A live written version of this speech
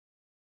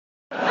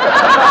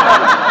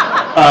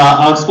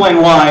I'll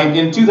explain why.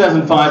 In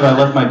 2005, I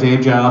left my day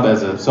job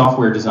as a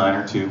software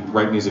designer to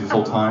write music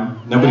full-time.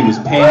 Nobody was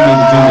paying me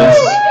to do this.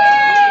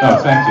 Oh,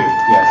 thank you.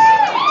 Yes.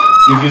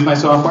 You've used my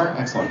software?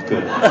 Excellent.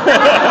 Good.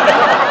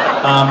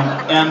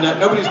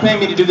 Nobody was paying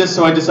me to do this,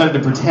 so I decided to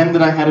pretend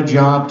that I had a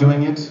job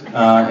doing it.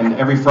 And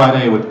every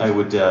Friday,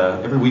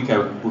 every week, I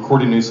would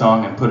record a new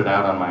song and put it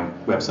out on my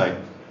website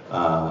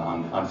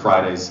on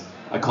Fridays.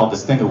 I called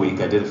this thing a week.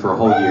 I did it for a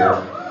whole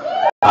year.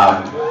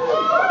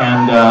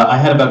 I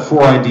had about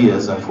 4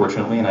 ideas,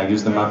 unfortunately, and I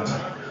used them up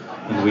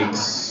in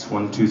weeks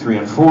 1, 2, 3,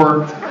 and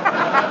 4.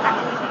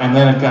 And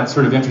then it got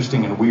sort of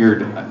interesting and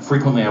weird.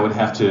 Frequently, I would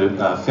have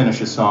to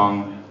finish a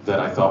song that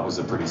I thought was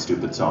a pretty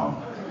stupid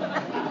song,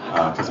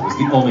 because it was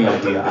the only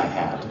idea I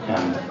had.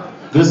 And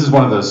this is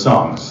one of those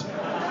songs.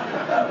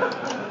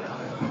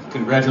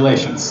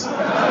 Congratulations to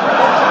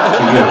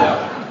you.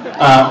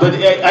 But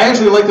I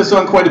actually like the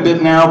song quite a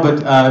bit now,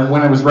 but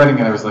when I was writing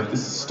it, I was like, this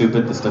is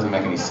stupid, this doesn't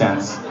make any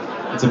sense.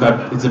 It's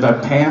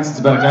about pants, it's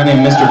about a guy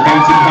named Mr.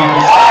 Fancy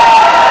Pants.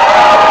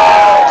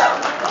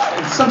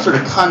 It's some sort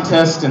of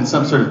contest and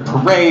some sort of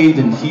parade,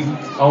 and he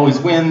always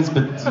wins,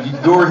 but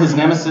you're his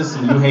nemesis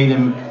and you hate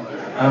him.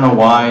 I don't know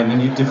why, and then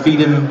you defeat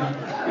him,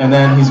 and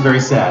then he's very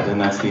sad, and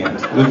that's the end.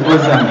 What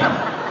does that mean?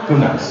 Who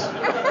knows?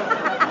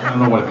 I don't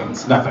know what it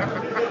means. Nothing.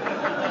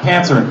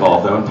 Pants are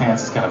involved, though, and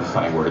pants is kind of a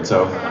funny word,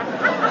 so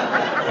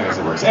I guess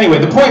it works. Anyway,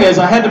 the point is,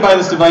 I had to buy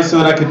this device so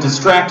that I could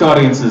distract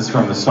audiences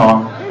from the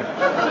song.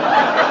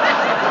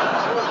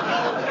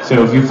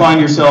 So if you find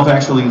yourself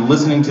actually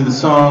listening to the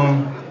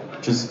song,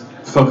 just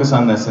focus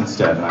on this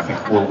instead, and I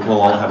think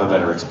we'll all have a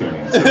better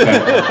experience,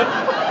 okay?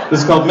 This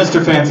is called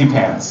Mr. Fancy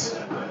Pants.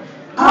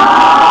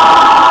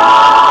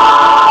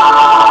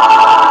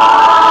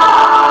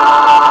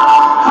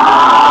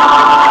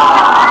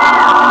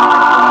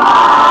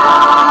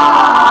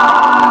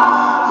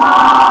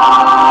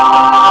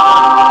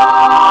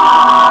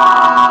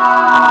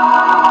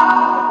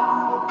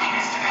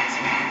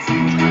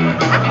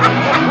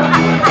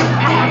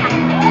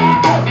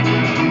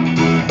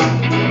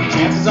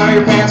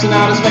 Your pants are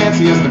not as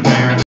fancy as the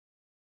parents.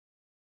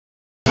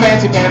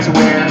 Fancy pants are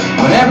wearing.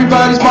 When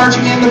everybody's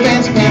marching in the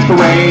fancy pants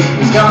parade,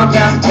 he's gonna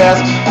pass the test.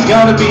 He's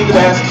gonna be the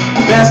best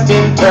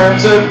in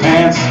terms of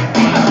pants.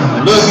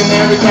 Look in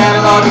every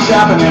catalog and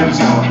shop in every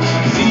store.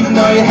 'Cause even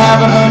though you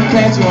have 100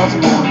 pants, you want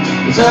some more.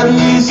 But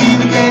suddenly you see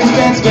the greatest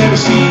pants you've ever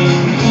seen.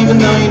 Even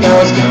though you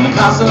know it's gonna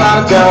cost a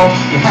lot of dough,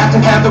 you have to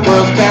have the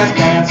world's best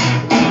pants.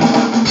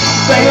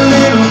 Say a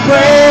little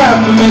prayer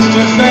for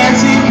Mr.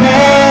 Fancy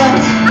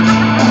Pants.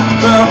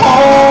 The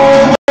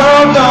whole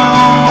world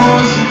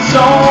knows it's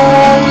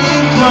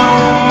only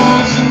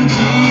clothes, and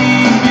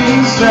deep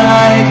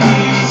inside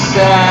he's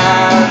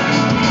sad.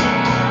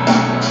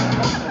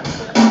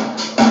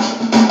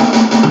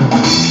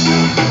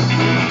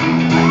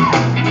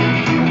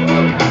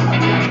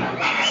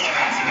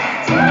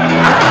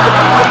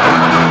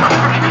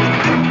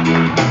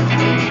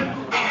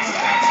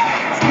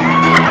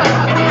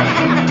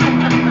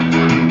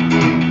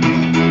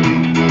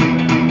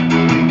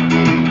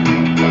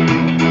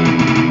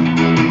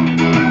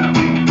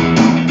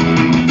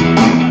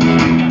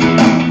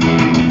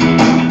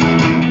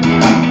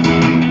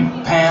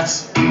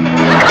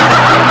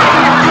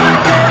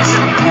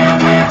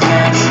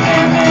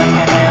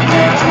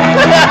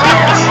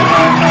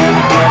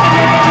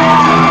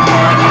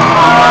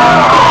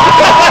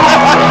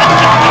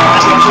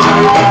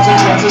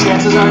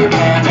 Chances are your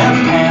pants,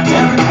 every pants,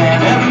 every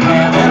pant, every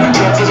pant, every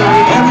chances are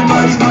your,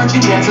 everybody's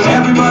marching, chances,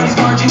 everybody's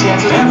marching,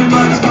 chances,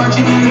 everybody's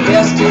marching in the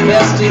best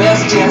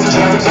chances, chances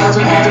are your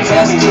pants,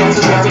 best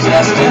chances, chances,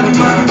 best,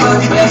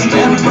 everybody's best,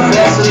 everybody's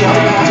best,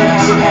 chances,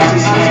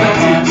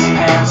 pants,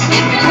 pants,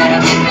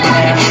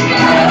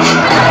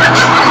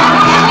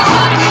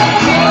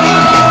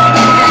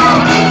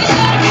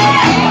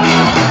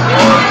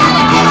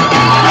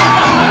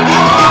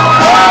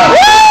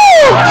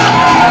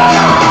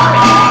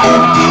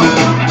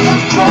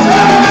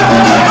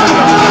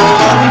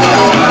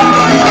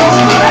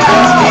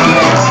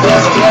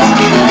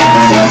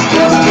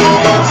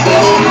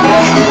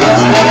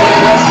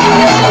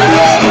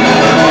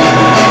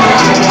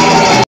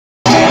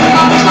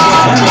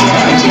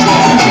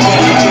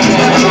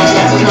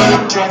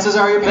 chances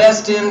are your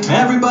best in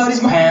everybody's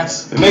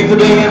pants. They make the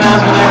big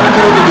announcement every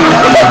day to do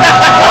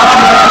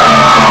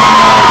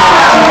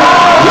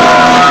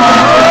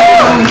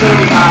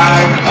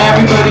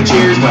everybody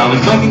cheers while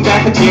he's blinking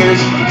back the tears.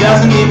 He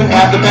doesn't even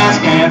have the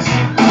best pants.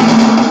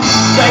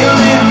 Say a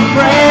little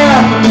prayer.